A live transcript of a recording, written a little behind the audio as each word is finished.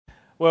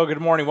Well,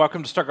 good morning.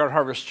 Welcome to Stuttgart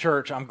Harvest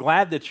Church. I'm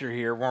glad that you're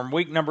here. We're in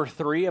week number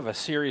 3 of a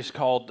series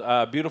called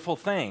Beautiful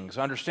Things,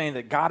 understanding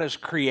that God is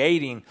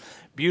creating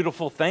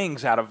beautiful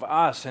things out of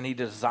us, and He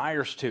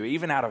desires to,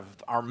 even out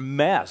of our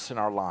mess in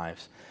our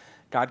lives.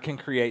 God can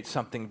create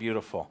something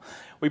beautiful.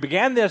 We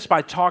began this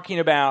by talking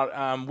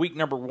about week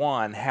number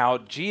 1, how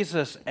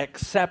Jesus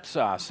accepts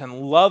us and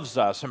loves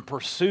us and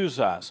pursues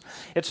us.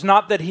 It's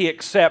not that He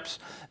accepts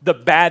the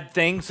bad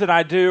things that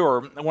I do,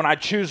 or when I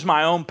choose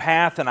my own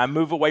path and I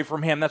move away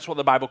from Him. That's what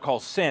the Bible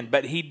calls sin.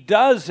 But He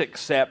does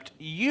accept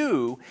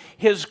you,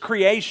 His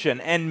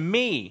creation, and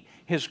me,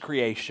 His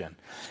creation.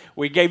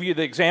 We gave you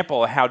the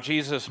example of how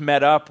Jesus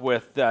met up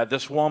with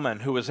this woman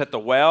who was at the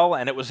well,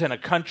 and it was in a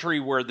country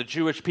where the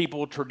Jewish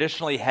people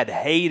traditionally had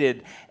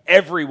hated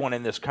everyone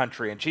in this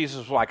country. And Jesus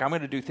was like, I'm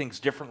going to do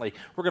things differently.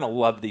 We're going to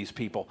love these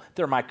people.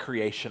 They're my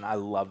creation. I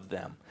love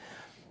them.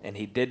 And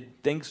He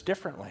did things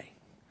differently.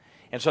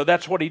 And so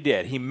that's what He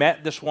did. He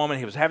met this woman.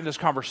 He was having this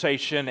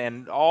conversation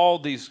and all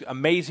these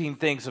amazing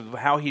things of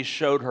how He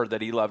showed her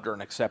that He loved her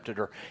and accepted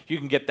her. You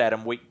can get that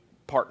in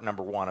part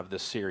number 1 of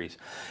this series.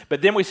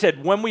 But then we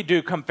said when we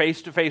do come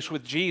face to face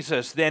with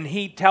Jesus, then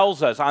He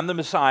tells us, I'm the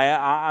Messiah,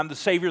 I'm the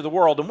Savior of the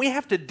world. And we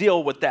have to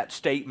deal with that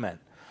statement.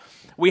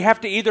 We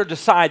have to either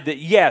decide that,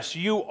 yes,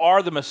 you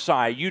are the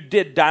Messiah. You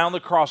did die on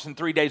the cross, and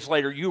 3 days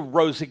later you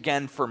rose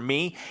again for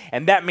me.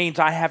 And that means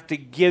I have to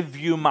give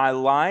you my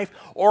life.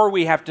 Or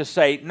we have to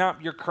say, no,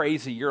 you're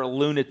crazy. You're a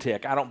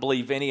lunatic. I don't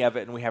believe any of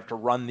it. And we have to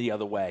run the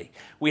other way.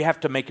 We have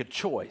to make a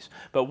choice.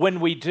 But when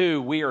we do,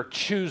 we are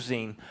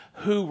choosing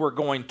who we're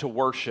going to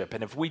worship.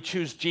 And if we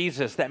choose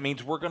Jesus, that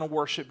means we're going to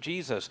worship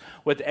Jesus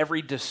with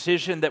every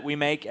decision that we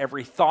make,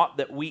 every thought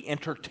that we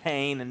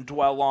entertain and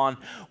dwell on,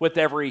 with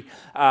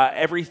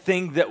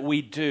everything that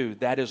we do.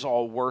 That is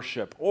all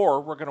worship.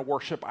 Or we're going to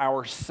worship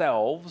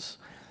ourselves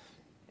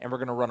and we're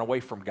going to run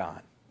away from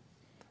God.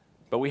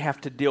 But we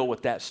have to deal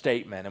with that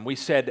statement. And we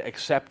said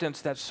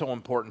acceptance, that's so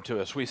important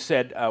to us. We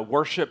said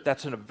worship,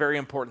 that's a very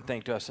important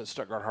thing to us at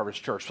Stuttgart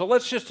Harvest Church. So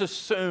let's just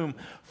assume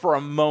for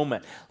a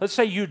moment. Let's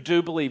say you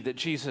do believe that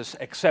Jesus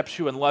accepts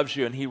you and loves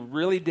you, and He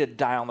really did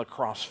die on the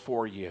cross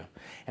for you.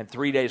 And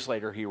 3 days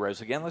later He rose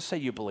again. Let's say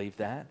you believe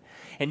that.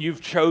 And you've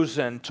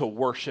chosen to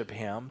worship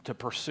Him, to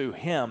pursue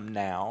Him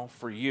now,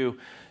 for you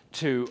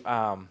to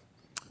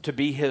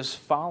be His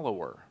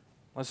follower.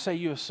 Let's say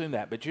you assume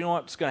that, but you know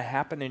what's going to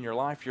happen in your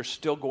life? You're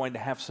still going to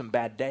have some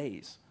bad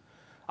days,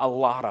 a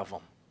lot of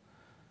them.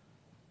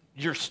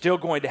 You're still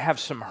going to have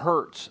some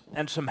hurts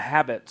and some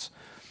habits.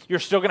 You're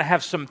still going to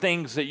have some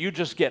things that you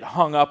just get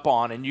hung up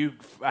on and you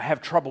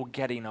have trouble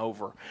getting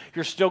over.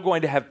 You're still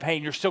going to have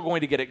pain. You're still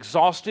going to get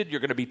exhausted. You're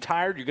going to be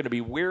tired. You're going to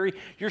be weary.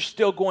 You're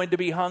still going to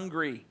be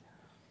hungry.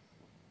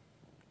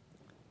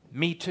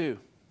 Me too.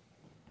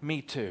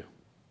 Me too.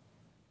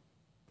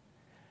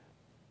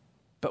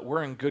 But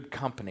we're in good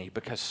company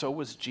because so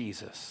was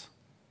Jesus.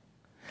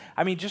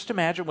 I mean, just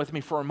imagine with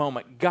me for a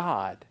moment,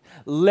 God,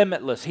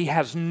 limitless. He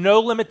has no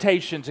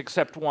limitations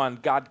except one: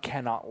 God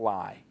cannot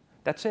lie.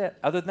 That's it.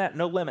 Other than that,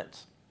 no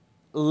limits.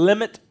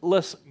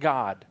 Limitless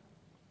God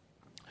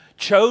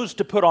chose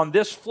to put on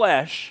this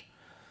flesh,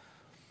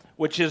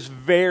 which is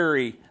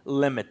very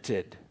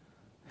limited.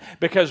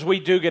 Because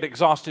we do get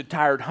exhausted,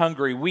 tired,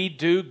 hungry. We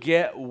do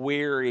get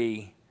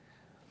weary.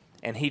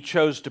 And He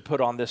chose to put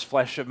on this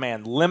flesh of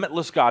man.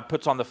 Limitless God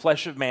puts on the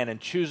flesh of man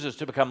and chooses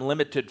to become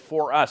limited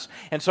for us.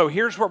 And so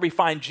here's where we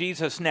find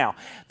Jesus now.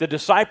 The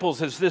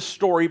disciples, as this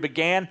story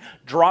began,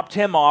 dropped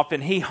Him off,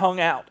 and He hung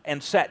out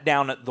and sat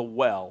down at the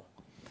well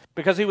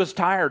because He was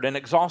tired and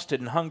exhausted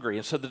and hungry.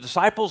 And so the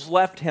disciples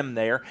left Him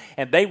there,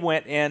 and they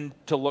went in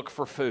to look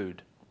for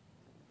food.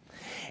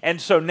 And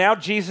so now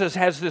Jesus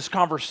has this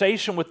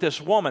conversation with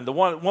this woman, the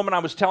woman I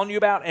was telling you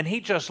about, and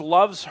He just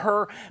loves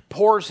her,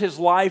 pours His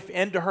life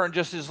into her, and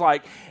just is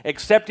like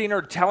accepting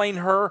her, telling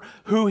her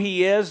who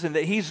He is and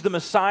that He's the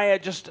Messiah.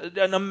 Just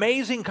an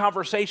amazing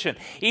conversation.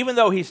 Even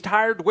though He's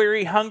tired,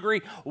 weary,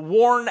 hungry,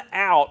 worn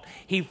out,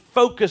 He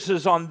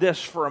focuses on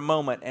this for a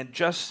moment and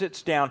just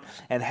sits down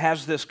and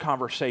has this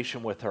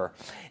conversation with her.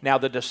 Now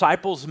the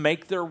disciples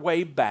make their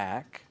way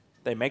back.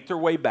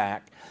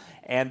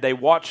 And they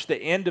watch the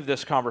end of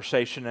this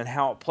conversation and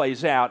how it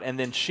plays out. And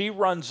then she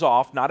runs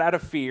off, not out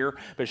of fear,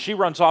 but she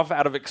runs off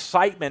out of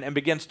excitement and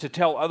begins to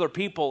tell other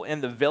people in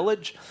the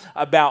village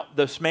about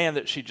this man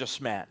that she just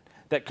met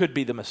that could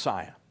be the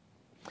Messiah.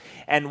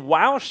 And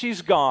while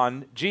she's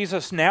gone,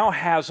 Jesus now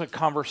has a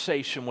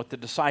conversation with the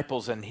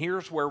disciples. And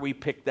here's where we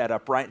pick that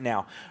up right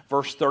now.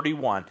 Verse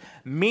 31.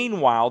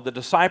 Meanwhile, the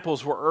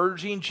disciples were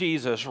urging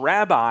Jesus,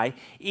 Rabbi,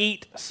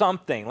 eat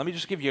something. Let me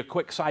just give you a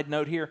quick side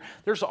note here.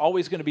 There's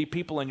always going to be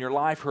people in your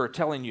life who are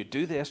telling you,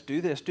 do this, do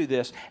this, do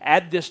this.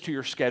 Add this to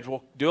your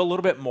schedule. Do a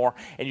little bit more.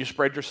 And you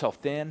spread yourself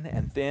thin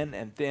and thin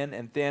and thin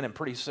and thin. And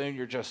pretty soon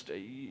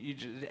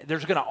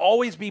there's going to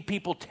always be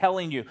people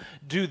telling you,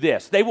 do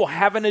this. They will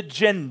have an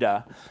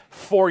agenda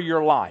for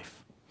your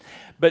life.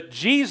 But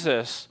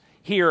Jesus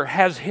here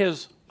has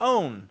His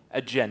own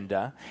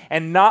agenda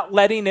and not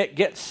letting it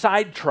get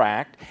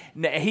sidetracked.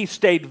 He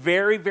stayed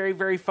very, very,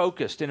 very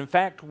focused. And in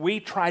fact, we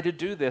try to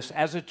do this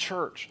as a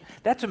church.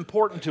 That's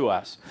important to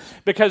us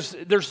because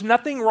there's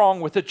nothing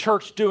wrong with the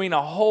church doing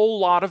a whole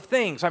lot of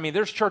things. I mean,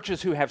 there's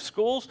churches who have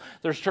schools,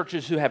 there's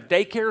churches who have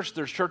daycares,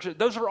 there's churches,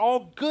 those are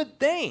all good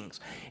things.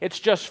 It's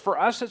just for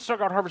us at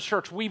Stuttgart Harvest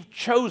Church, we've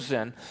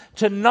chosen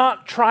to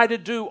not try to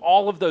do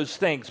all of those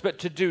things, but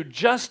to do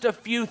just a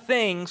few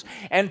things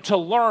and to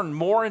learn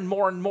more and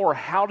more and more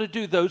how to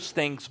do those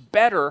things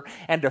better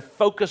and to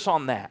focus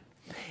on that.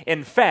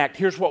 In fact,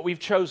 here's what we've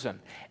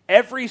chosen.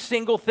 Every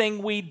single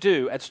thing we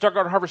do at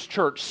Stuttgart Harvest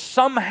Church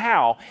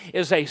somehow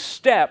is a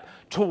step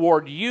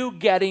toward you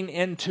getting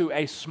into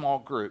a small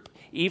group.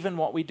 Even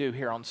what we do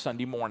here on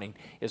Sunday morning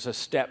is a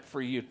step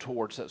for you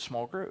towards that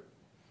small group.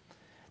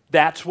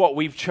 That's what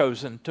we've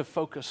chosen to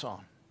focus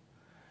on.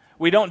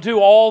 We don't do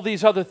all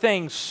these other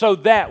things so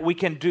that we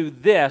can do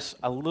this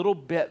a little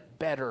bit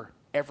better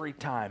every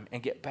time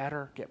and get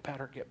better, get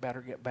better, get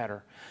better, get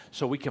better,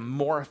 so we can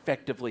more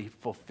effectively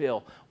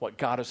fulfill what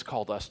God has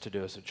called us to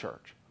do as a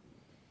church.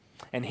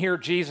 And here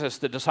Jesus,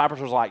 the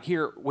disciples was like,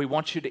 here, we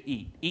want you to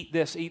eat. Eat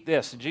this, eat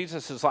this. And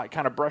Jesus is like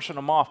kind of brushing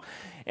them off.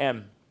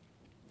 And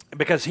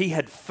because he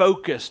had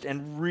focused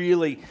and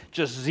really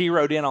just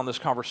zeroed in on this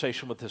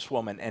conversation with this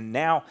woman. And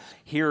now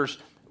here's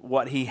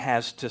what he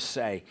has to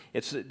say.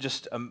 It's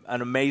just an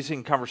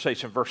amazing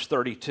conversation. Verse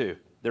 32.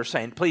 They're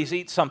saying, please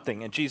eat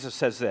something. And Jesus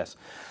says this.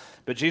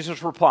 But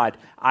Jesus replied,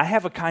 I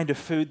have a kind of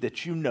food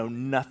that you know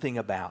nothing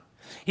about.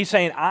 He's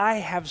saying, I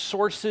have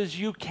sources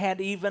you can't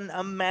even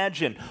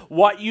imagine.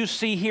 What you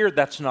see here,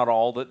 that's not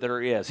all that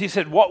there is. He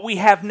said, what we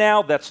have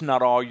now, that's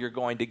not all you're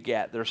going to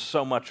get. There's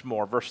so much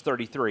more. Verse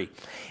 33,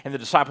 and the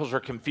disciples are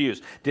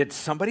confused. Did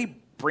somebody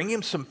bring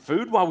him some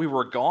food while we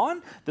were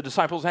gone? The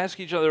disciples ask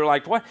each other,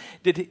 like, what?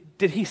 Did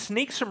he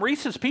sneak some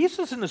Reese's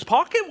Pieces in his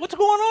pocket? What's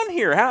going on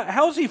here?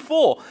 How's he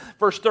full?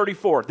 Verse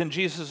 34, then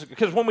Jesus,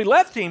 because when we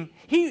left him,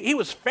 he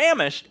was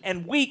famished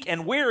and weak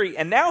and weary,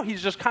 and now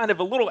he's just kind of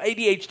a little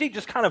ADHD,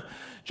 just kind of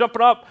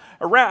jumping up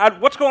around.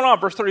 What's going on?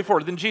 Verse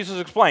 34, then Jesus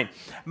explained,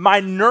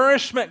 my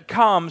nourishment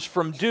comes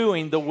from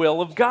doing the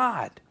will of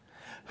God,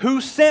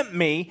 who sent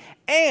me,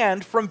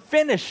 and from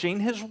finishing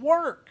his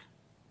work.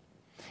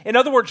 In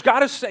other words,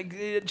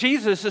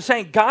 Jesus is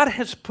saying, God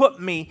has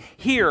put me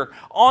here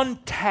on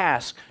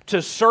task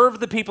to serve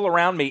the people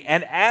around me.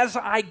 And as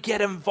I get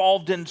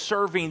involved in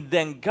serving,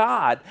 then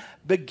God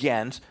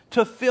begins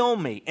to fill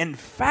me. In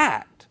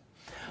fact,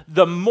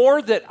 the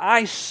more that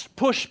I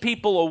push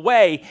people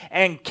away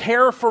and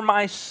care for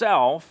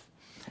myself,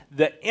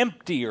 the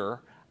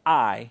emptier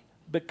I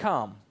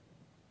become.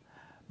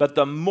 But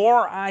the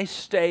more I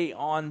stay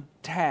on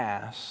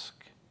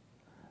task,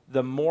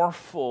 the more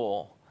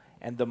full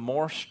and the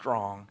more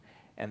strong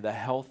and the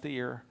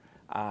healthier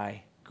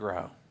I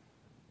grow.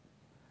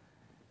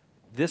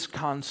 This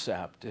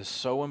concept is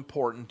so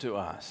important to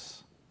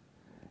us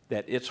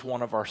that it's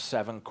one of our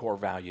 7 core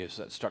values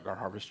at Stuttgart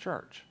Harvest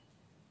Church.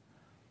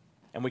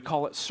 And we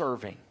call it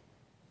serving.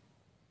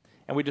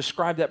 And we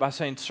describe that by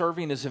saying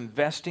serving is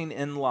investing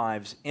in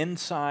lives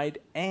inside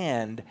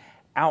and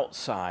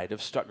outside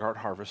of Stuttgart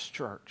Harvest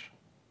Church.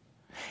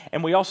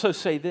 And we also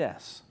say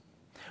this,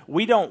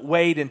 we don't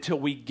wait until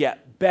we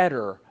get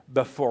better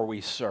before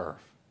we serve.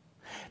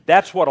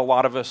 That's what a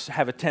lot of us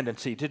have a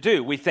tendency to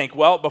do. We think,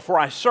 well, before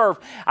I serve,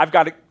 I've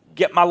got to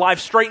get my life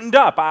straightened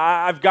up.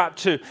 I've got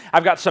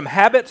some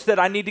habits that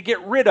I need to get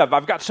rid of.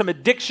 I've got some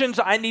addictions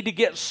I need to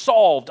get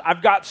solved.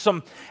 I've got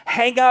some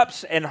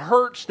hang-ups and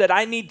hurts that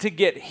I need to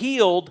get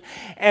healed,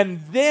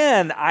 and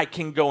then I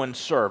can go and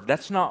serve.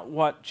 That's not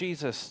what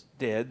Jesus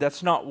did.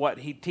 That's not what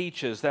he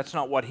teaches. That's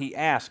not what he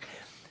asks.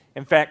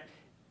 In fact,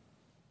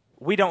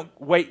 we don't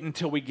wait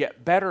until we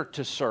get better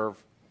to serve.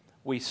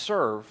 We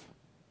serve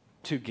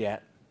to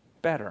get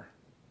better.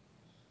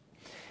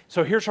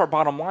 So here's our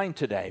bottom line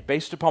today,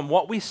 based upon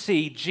what we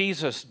see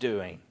Jesus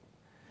doing.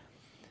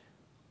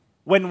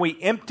 When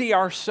we empty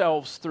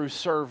ourselves through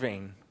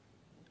serving,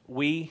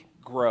 we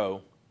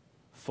grow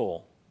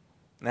full.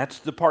 And that's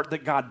the part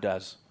that God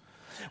does.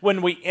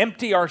 When we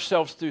empty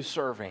ourselves through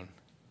serving,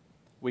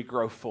 we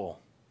grow full.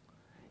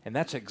 And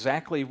that's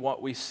exactly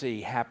what we see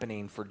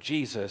happening for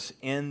Jesus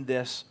in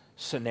this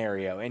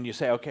scenario. And you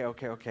say,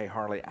 okay,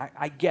 Harley,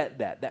 I get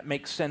that. That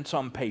makes sense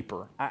on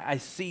paper. I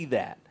see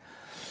that.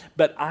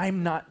 But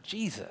I'm not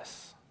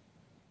Jesus.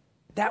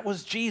 That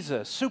was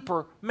Jesus,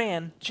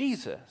 Superman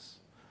Jesus.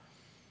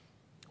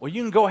 Well,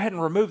 you can go ahead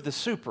and remove the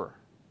super,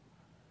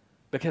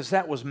 because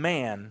that was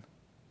man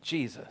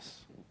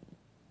Jesus.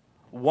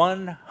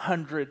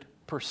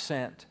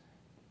 100%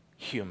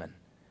 human.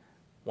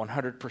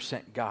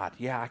 100% God.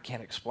 Yeah, I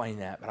can't explain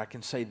that, but I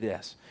can say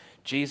this.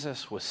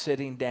 Jesus was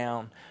sitting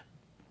down.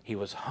 He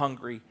was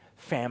hungry,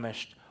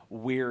 famished,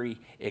 weary,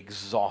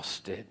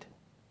 exhausted.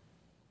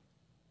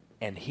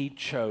 And he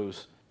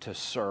chose to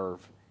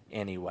serve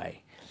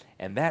anyway.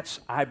 And that's,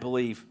 I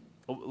believe,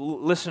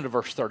 listen to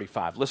verse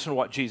 35. Listen to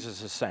what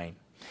Jesus is saying.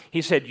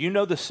 He said, you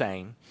know the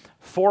saying,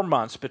 4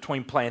 months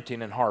between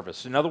planting and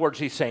harvest. In other words,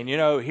 he's saying,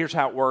 here's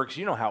how it works.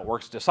 You know how it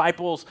works.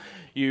 Disciples,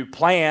 you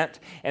plant,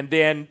 and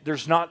then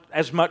there's not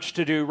as much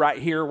to do right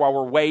here while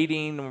we're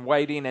waiting,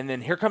 and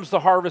then here comes the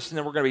harvest, and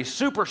then we're going to be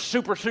super,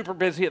 super, super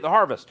busy at the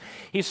harvest.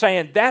 He's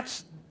saying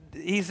that's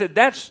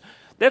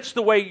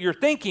the way you're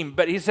thinking,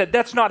 but he said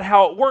that's not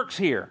how it works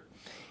here.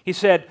 He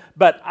said,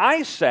 but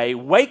I say,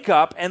 wake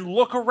up and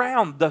look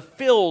around. The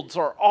fields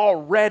are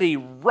already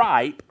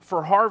ripe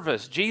for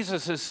harvest.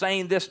 Jesus is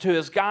saying this to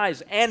his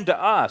guys and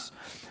to us.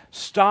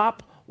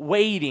 Stop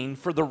waiting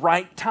for the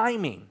right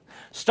timing.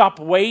 Stop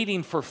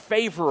waiting for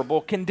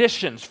favorable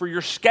conditions, for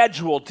your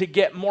schedule to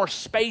get more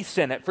space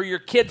in it, for your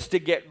kids to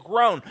get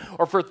grown,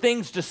 or for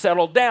things to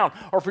settle down,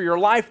 or for your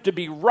life to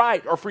be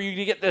right, or for you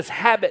to get this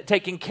habit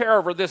taken care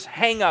of, or this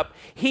hang-up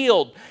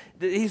healed.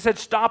 He said,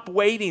 stop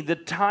waiting. The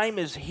time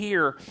is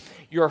here.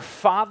 Your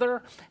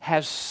Father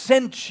has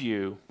sent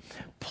you,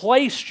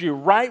 placed you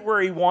right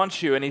where he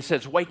wants you. And he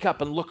says, wake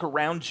up and look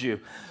around you.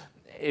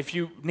 If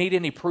you need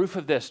any proof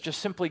of this, just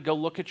simply go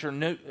look at your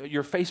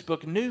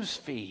Facebook news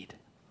feed.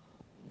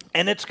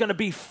 And it's going to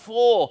be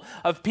full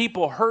of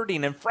people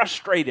hurting and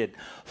frustrated,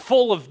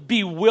 full of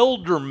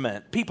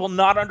bewilderment, people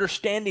not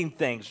understanding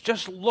things.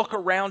 Just look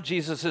around.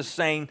 Jesus is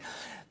saying,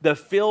 the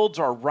fields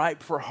are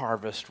ripe for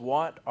harvest.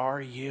 What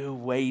are you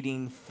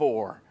waiting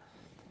for?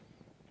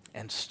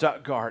 And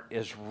Stuttgart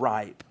is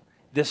ripe.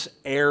 This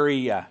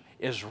area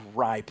is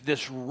ripe.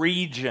 This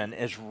region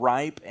is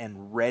ripe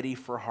and ready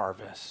for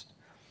harvest.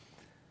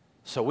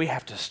 So we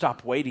have to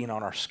stop waiting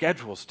on our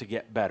schedules to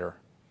get better.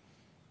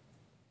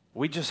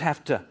 We just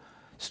have to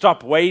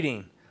stop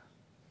waiting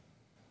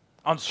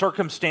on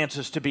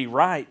circumstances to be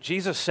right.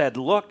 Jesus said,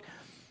 look,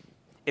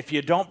 if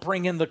you don't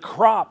bring in the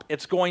crop,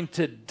 it's going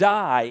to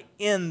die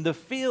in the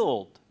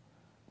field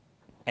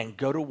and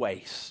go to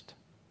waste.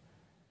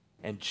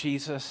 And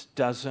Jesus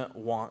doesn't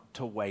want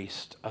to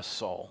waste a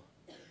soul.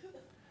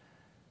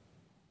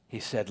 He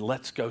said,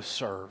 let's go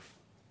serve.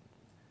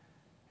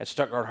 At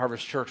Stuttgart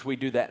Harvest Church, we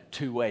do that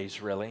 2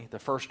 ways, really. The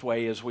first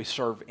way is we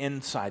serve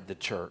inside the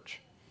church.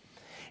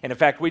 And in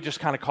fact, we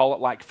just kind of call it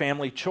like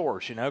family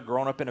chores.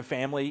 Growing up in a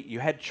family, you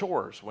had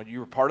chores. When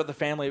you were part of the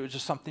family, it was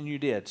just something you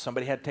did.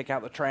 Somebody had to take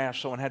out the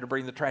trash. Someone had to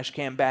bring the trash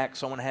can back.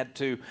 Someone had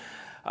to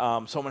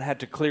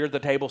clear the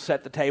table,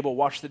 set the table,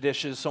 wash the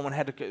dishes.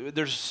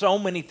 There's so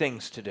many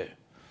things to do.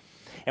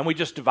 And we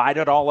just divide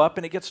it all up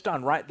and it gets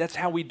done, right? That's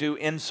how we do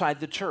inside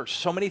the church.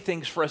 So many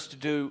things for us to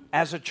do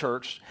as a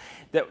church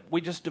that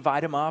we just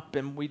divide them up,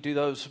 and we do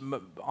those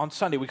on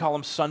Sunday. We call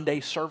them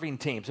Sunday serving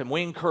teams, and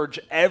we encourage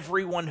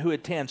everyone who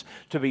attends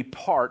to be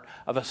part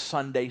of a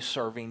Sunday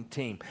serving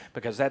team,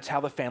 because that's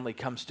how the family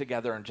comes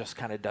together and just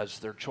kind of does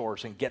their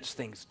chores and gets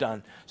things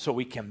done so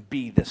we can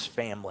be this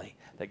family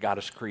that God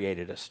has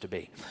created us to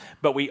be.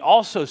 But we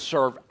also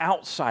serve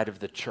outside of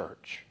the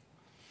church,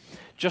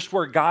 just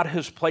where God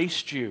has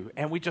placed you,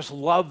 and we just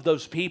love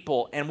those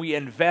people, and we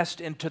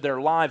invest into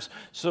their lives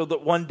so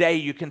that one day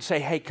you can say,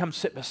 hey, come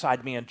sit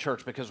beside me in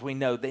church, because we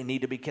know they need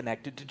to be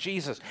connected to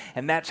Jesus,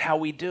 and that's how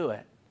we do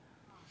it.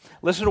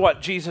 Listen to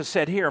what Jesus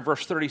said here in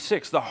verse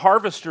 36. The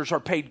harvesters are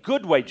paid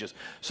good wages.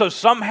 So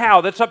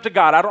somehow, that's up to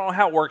God. I don't know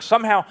how it works.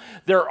 Somehow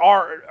there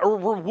are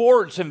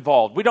rewards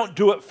involved. We don't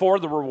do it for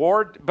the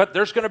reward, but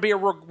there's going to be a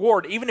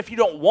reward. Even if you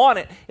don't want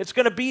it, it's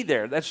going to be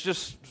there.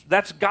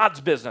 That's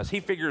God's business. He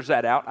figures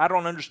that out. I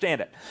don't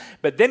understand it.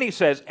 But then he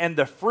says, and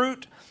the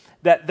fruit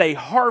that they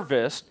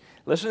harvest,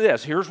 listen to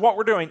this, here's what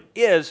we're doing,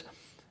 is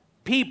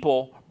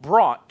people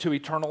brought to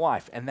eternal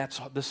life. And that's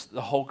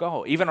the whole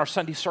goal. Even our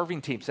Sunday serving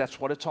teams, that's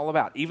what it's all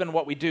about. Even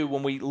what we do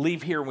when we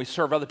leave here and we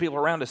serve other people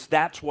around us,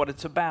 that's what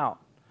it's about.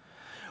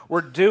 We're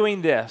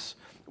doing this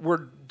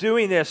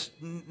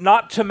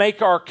not to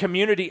make our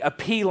community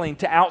appealing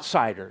to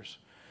outsiders.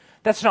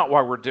 That's not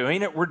why we're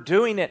doing it. We're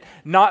doing it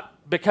not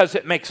because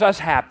it makes us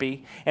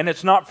happy, and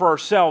it's not for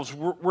ourselves.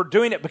 We're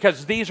doing it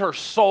because these are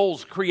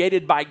souls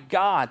created by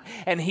God,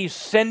 and He's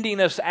sending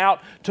us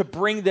out to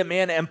bring them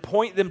in and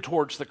point them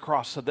towards the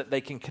cross so that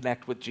they can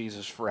connect with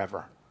Jesus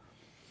forever.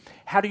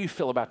 How do you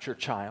feel about your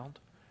child,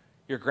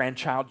 your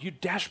grandchild? You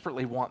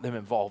desperately want them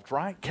involved,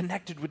 right?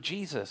 Connected with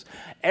Jesus.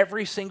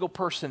 Every single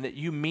person that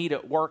you meet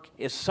at work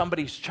is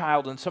somebody's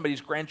child and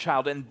somebody's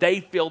grandchild, and they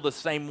feel the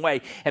same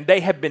way. And they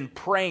have been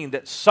praying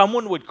that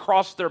someone would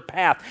cross their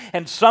path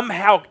and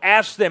somehow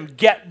ask them,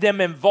 get them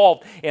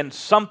involved in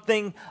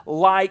something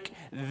like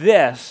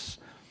this.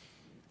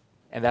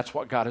 And that's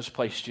what God has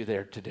placed you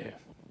there to do.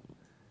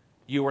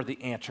 You are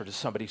the answer to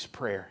somebody's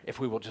prayer if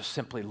we will just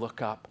simply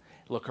look up,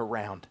 look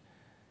around,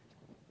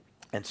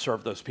 and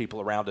serve those people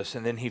around us.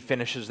 And then he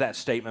finishes that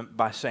statement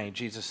by saying,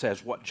 Jesus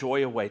says, what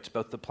joy awaits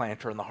both the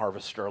planter and the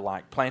harvester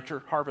alike.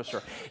 Planter,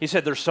 harvester. He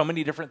said there's so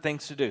many different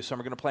things to do. Some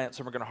are going to plant,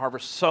 some are going to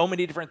harvest, so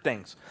many different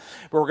things.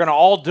 But we're going to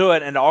all do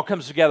it, and it all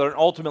comes together, and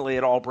ultimately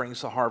it all brings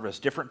the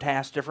harvest. Different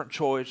tasks, different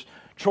chores,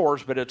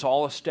 but it's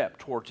all a step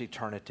towards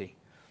eternity.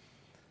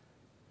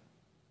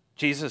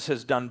 Jesus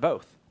has done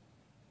both.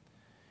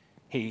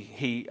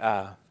 He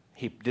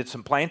did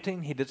some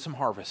planting, he did some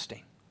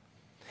harvesting.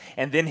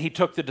 And then he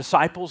took the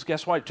disciples,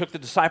 guess what? He took the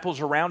disciples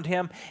around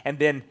him, and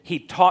then he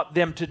taught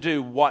them to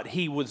do what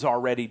he was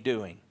already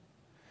doing.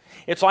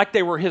 It's like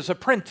they were his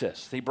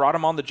apprentice. He brought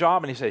them on the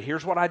job, and he said,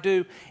 here's what I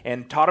do,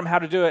 and taught them how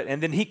to do it,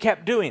 and then he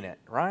kept doing it,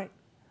 right?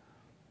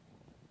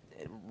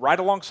 Right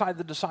alongside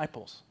the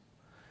disciples.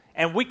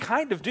 And we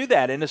kind of do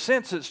that in a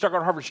sense at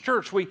Stuttgart Harvest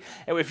Church.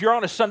 If you're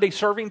on a Sunday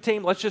serving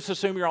team, let's just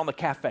assume you're on the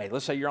cafe.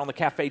 Let's say you're on the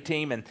cafe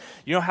team, and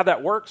you know how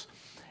that works?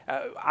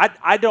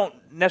 I don't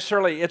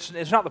necessarily,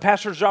 it's not the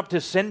pastor's job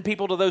to send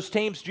people to those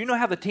teams. Do you know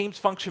how the teams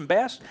function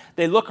best?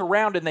 They look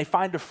around and they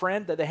find a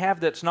friend that they have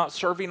that's not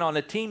serving on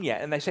a team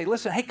yet, and they say,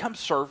 listen, hey, come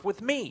serve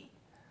with me.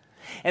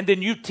 And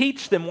then you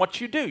teach them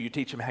what you do. You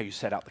teach them how you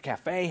set out the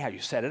cafe, how you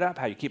set it up,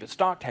 how you keep it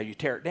stocked, how you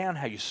tear it down,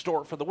 how you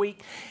store it for the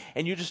week,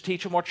 and you just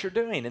teach them what you're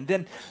doing. And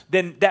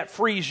then that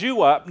frees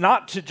you up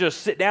not to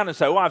just sit down and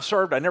say, oh, I've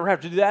served, I never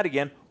have to do that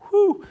again.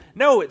 Whew.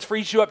 No, it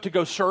frees you up to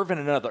go serve in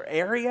another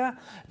area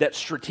that's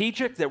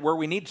strategic, that where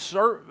we need to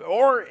serve,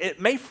 or it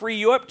may free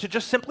you up to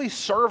just simply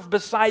serve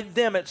beside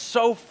them. It's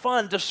so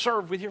fun to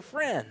serve with your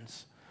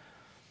friends.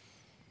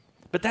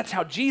 But that's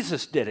how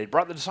Jesus did it. He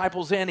brought the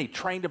disciples in, he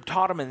trained them,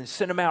 taught them, and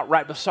sent them out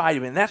right beside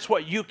him. And that's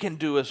what you can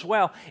do as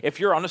well if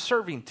you're on a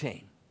serving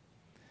team.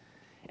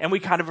 And we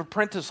kind of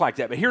apprentice like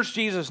that. But here's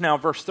Jesus now,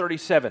 verse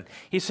 37.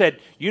 He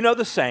said, you know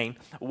the saying,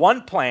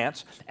 one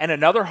plants and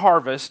another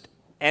harvest.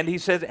 And he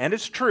says, and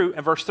it's true,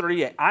 in verse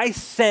 38, I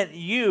sent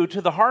you to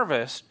the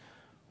harvest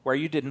where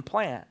you didn't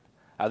plant.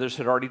 Others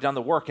had already done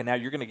the work, and now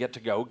you're going to get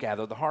to go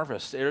gather the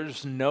harvest.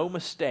 There's no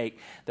mistake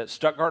that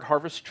Stuttgart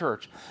Harvest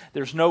Church,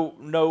 there's no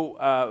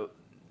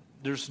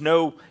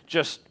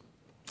just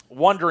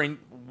wondering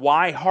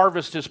why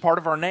harvest is part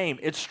of our name.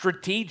 It's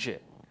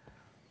strategic.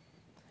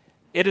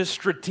 It is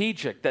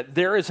strategic that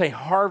there is a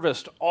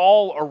harvest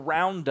all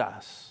around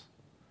us.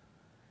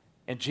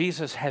 And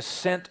Jesus has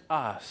sent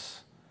us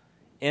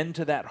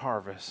into that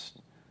harvest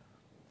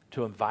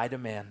to invite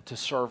them in, to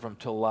serve them,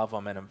 to love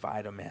them, and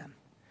invite them in.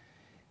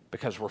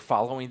 Because we're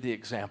following the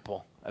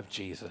example of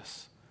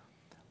Jesus.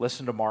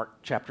 Listen to Mark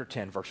chapter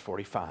 10, verse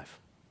 45.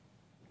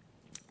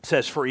 It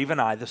says, for even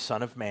I, the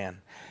Son of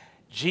Man,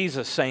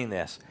 Jesus saying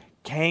this,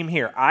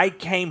 I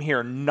came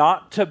here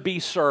not to be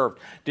served.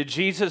 Did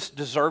Jesus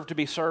deserve to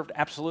be served?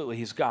 Absolutely,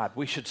 he's God.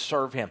 We should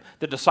serve him.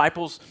 The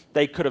disciples,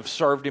 they could have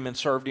served him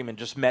and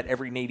just met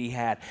every need he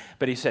had.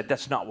 But he said,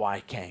 that's not why I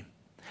came.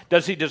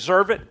 Does he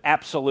deserve it?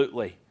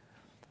 Absolutely.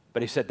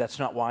 But he said, that's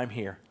not why I'm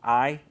here.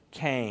 I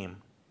came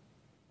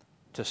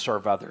to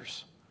serve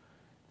others,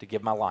 to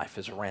give my life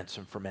as a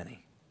ransom for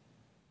many.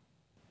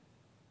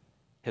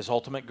 His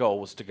ultimate goal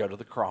was to go to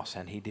the cross,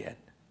 and he did.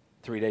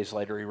 3 days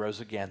later, he rose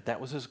again. That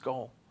was his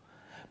goal.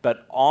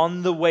 But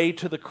on the way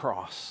to the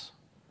cross,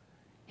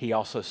 he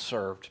also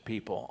served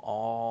people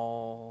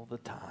all the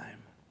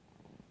time,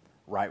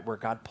 right where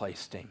God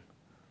placed him,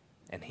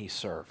 and he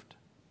served.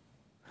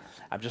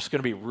 I'm just going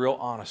to be real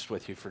honest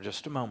with you for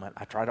just a moment.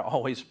 I try to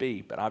always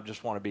be, but I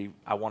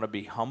want to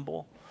be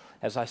humble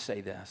as I say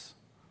this.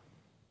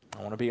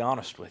 I want to be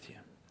honest with you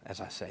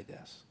as I say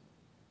this.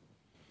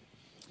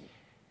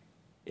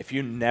 If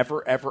you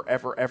never, ever,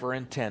 ever, ever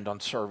intend on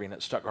serving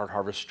at Stuttgart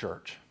Harvest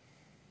Church,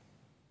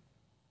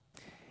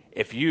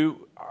 if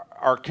you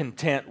are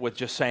content with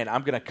just saying,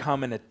 I'm going to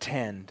come and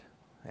attend,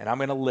 and I'm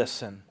going to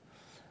listen,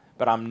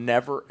 but I'm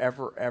never,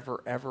 ever,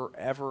 ever, ever,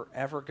 ever,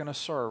 ever going to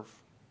serve,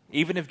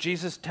 even if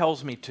Jesus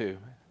tells me to,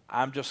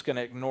 I'm just going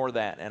to ignore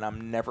that, and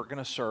I'm never going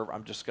to serve.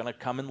 I'm just going to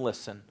come and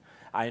listen.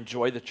 I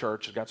enjoy the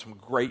church. It's got some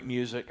great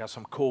music, got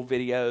some cool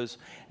videos,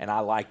 and I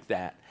like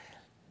that.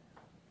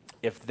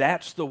 If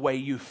that's the way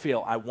you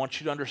feel, I want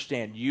you to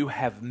understand you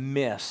have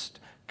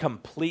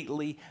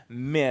completely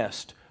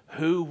missed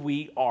who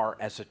we are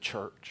as a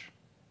church.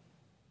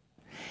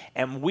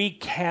 And we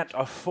can't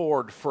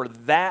afford for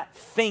that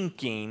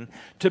thinking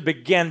to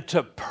begin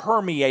to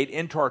permeate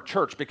into our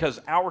church, because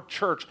our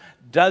church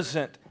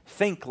doesn't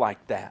think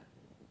like that.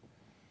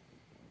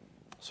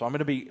 So I'm going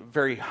to be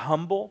very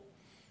humble,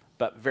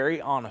 but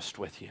very honest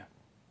with you.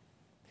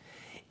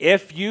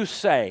 If you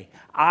say,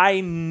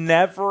 I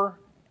never,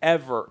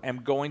 ever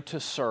am going to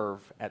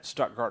serve at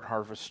Stuttgart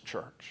Harvest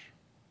Church,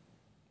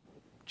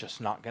 just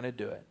not going to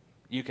do it.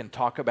 You can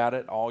talk about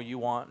it all you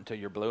want until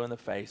you're blue in the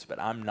face, but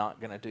I'm not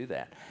going to do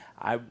that.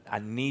 I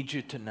need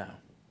you to know.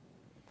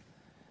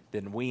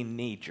 Then we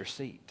need your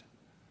seat.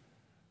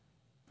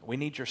 We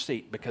need your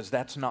seat, because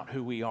that's not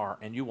who we are,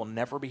 and you will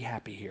never be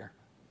happy here.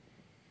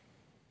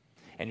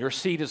 And your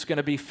seat is going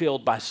to be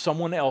filled by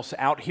someone else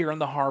out here in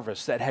the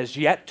harvest that has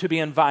yet to be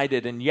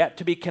invited and yet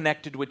to be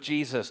connected with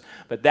Jesus.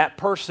 But that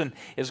person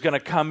is going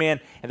to come in,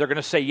 and they're going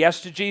to say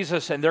yes to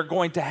Jesus, and they're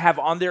going to have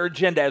on their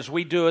agenda, as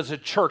we do as a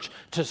church,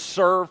 to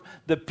serve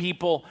the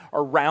people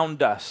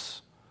around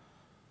us.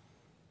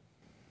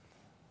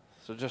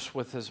 So just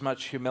with as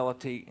much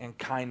humility and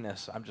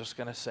kindness, I'm just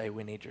going to say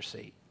we need your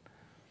seat,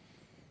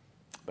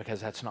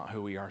 because that's not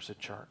who we are as a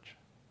church.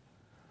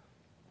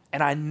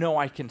 And I know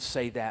I can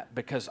say that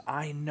because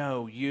I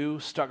know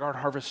you, Stuttgart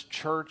Harvest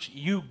Church,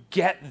 you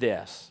get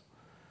this.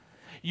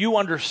 you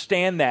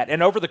understand that.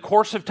 And over the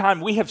course of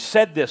time, we have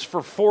said this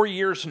for 4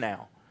 years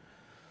now.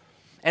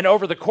 And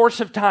over the course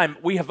of time,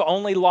 we have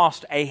only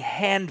lost a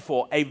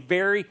handful, a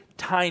very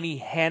tiny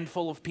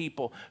handful of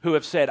people who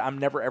have said, I'm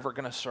never ever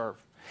going to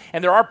serve.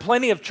 And there are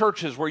plenty of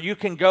churches where you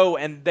can go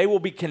and they will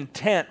be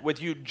content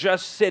with you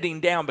just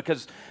sitting down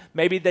because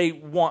maybe they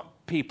want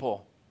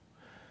people.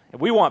 And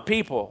we want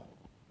people,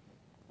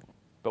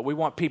 but we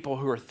want people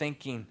who are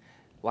thinking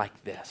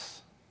like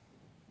this,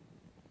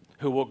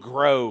 who will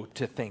grow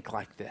to think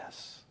like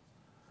this,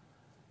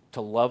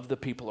 to love the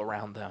people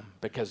around them.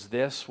 Because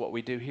this, what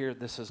we do here,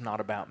 this is not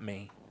about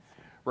me.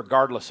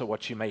 Regardless of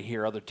what you may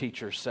hear other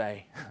teachers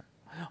say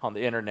on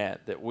the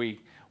internet that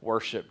we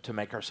worship to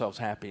make ourselves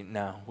happy.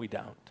 No, we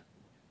don't.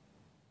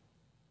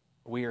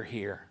 We are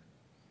here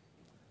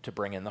to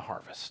bring in the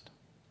harvest.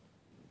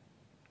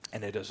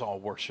 And it is all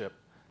worship,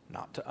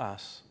 not to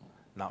us,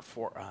 not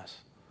for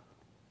us,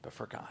 but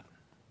for God,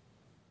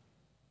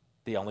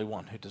 the only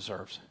one who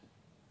deserves it.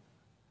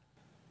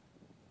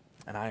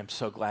 And I am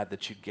so glad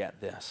that you get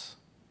this.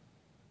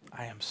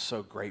 I am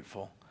so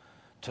grateful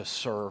to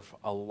serve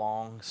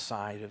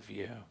alongside of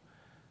you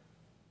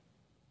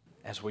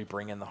as we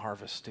bring in the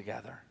harvest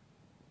together.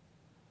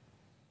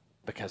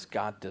 Because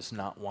God does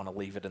not want to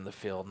leave it in the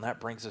field. And that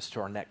brings us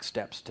to our next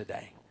steps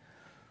today.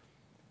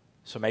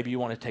 So maybe you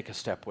want to take a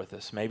step with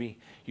us. Maybe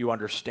you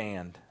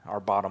understand our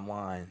bottom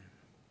line.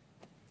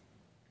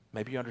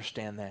 Maybe you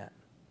understand that.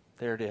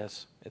 There it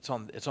is. It's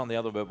on the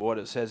other bit. But what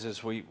it says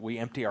is we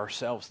empty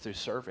ourselves through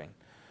serving.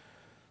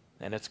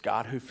 And it's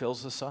God who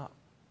fills us up.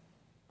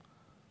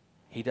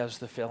 He does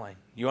the filling.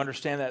 You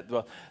understand that?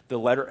 The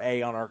letter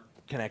A on our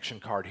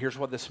connection card. Here's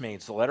what this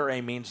means. The letter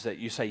A means that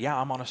you say, yeah,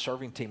 I'm on a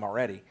serving team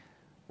already.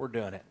 We're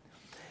doing it.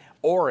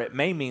 Or it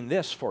may mean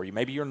this for you.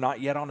 Maybe you're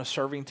not yet on a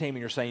serving team and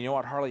you're saying, you know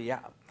what, Harley, yeah,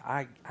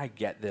 I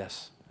get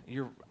this.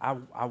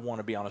 I want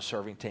to be on a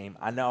serving team.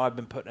 I know I've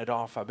been putting it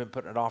off. I've been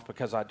putting it off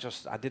because I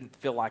didn't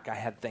feel like I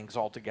had things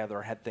all together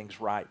or had things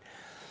right.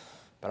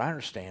 But I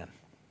understand.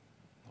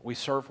 We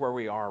serve where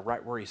we are,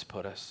 right where He's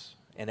put us,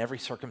 in every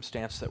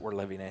circumstance that we're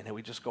living in, and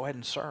we just go ahead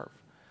and serve.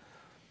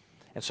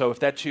 And so if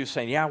that's you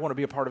saying, yeah, I want to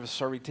be a part of a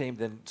serving team,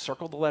 then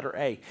circle the letter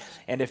A.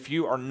 And if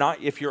you're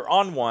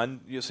on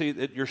one, you see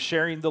that you're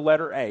sharing the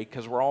letter A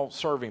because we're all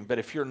serving. But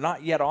if you're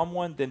not yet on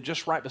one, then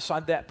just right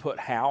beside that put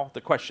how,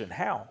 the question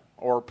how,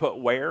 or put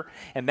where.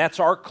 And that's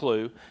our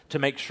clue to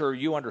make sure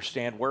you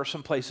understand where are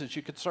some places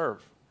you could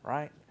serve,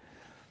 right?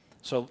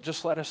 So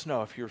just let us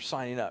know if you're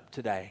signing up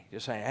today.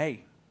 You're saying,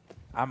 hey,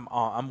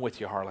 I'm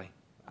with you, Harley.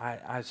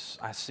 I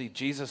see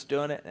Jesus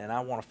doing it, and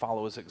I want to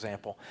follow His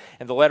example.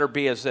 And the letter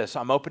B is this.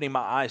 I'm opening my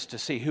eyes to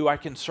see who I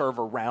can serve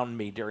around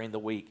me during the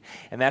week.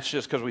 And that's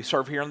just because we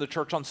serve here in the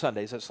church on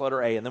Sundays. That's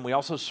letter A. And then we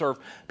also serve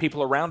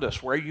people around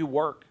us, where you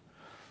work,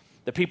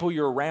 the people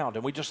you're around.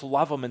 And we just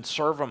love them and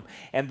serve them.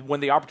 And when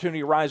the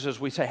opportunity arises,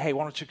 we say, hey,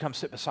 why don't you come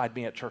sit beside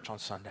me at church on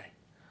Sunday?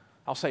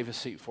 I'll save a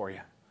seat for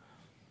you.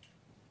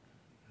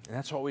 And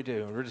that's what we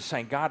do. And we're just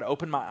saying, God,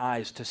 open my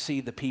eyes to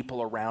see the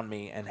people around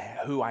me and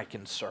who I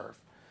can serve.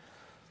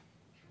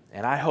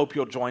 And I hope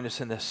you'll join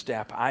us in this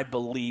step. I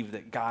believe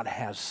that God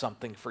has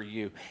something for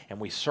you. And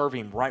we serve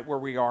Him right where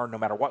we are, no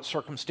matter what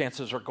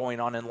circumstances are going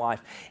on in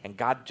life. And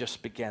God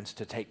just begins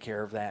to take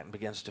care of that and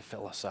begins to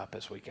fill us up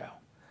as we go.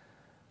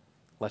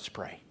 Let's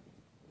pray.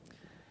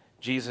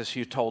 Jesus,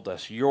 you told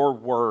us, your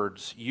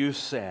words, you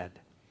said,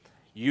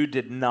 you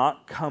did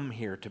not come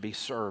here to be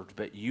served,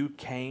 but you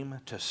came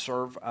to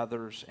serve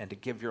others and to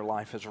give your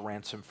life as a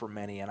ransom for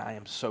many. And I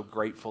am so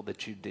grateful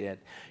that you did.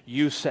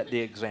 You set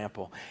the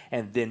example.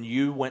 And then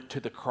you went to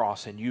the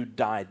cross and you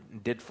died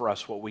and did for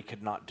us what we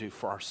could not do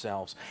for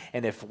ourselves.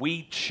 And if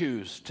we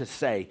choose to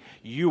say,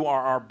 you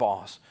are our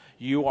boss,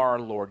 you are our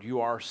Lord, you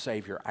are our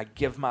Savior, I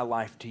give my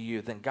life to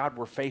you, then God,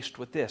 we're faced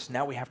with this.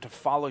 Now we have to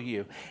follow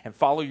you and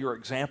follow your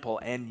example.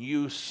 And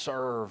you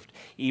served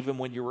even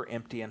when you were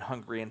empty and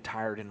hungry and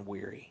tired and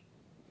weary.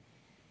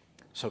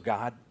 So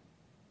God,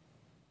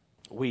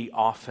 we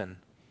often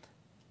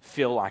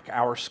feel like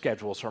our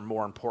schedules are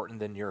more important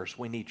than yours.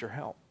 We need your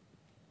help.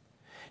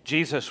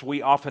 Jesus,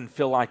 we often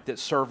feel like that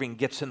serving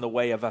gets in the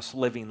way of us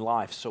living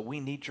life. So we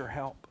need your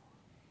help.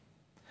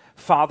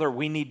 Father,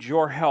 we need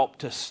your help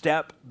to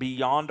step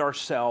beyond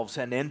ourselves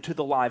and into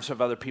the lives of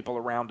other people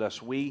around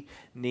us. We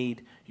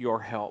need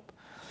your help.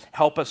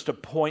 Help us to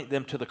point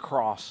them to the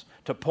cross,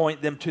 to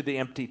point them to the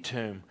empty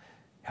tomb.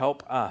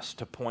 Help us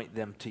to point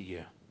them to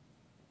you.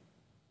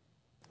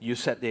 You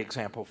set the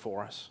example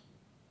for us.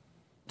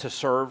 To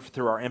serve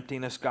through our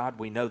emptiness, God,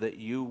 we know that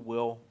you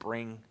will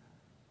bring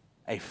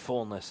a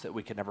fullness that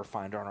we could never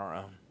find on our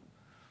own.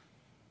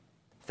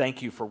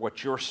 Thank you for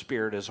what your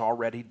Spirit is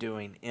already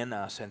doing in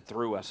us and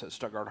through us at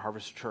Stuttgart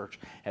Harvest Church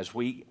as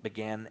we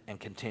begin and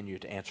continue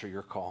to answer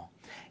your call.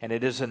 And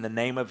it is in the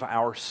name of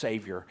our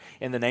Savior,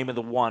 in the name of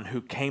the one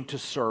who came to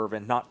serve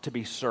and not to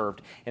be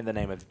served, in the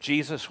name of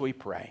Jesus we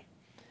pray.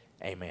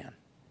 Amen.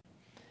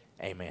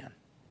 Amen.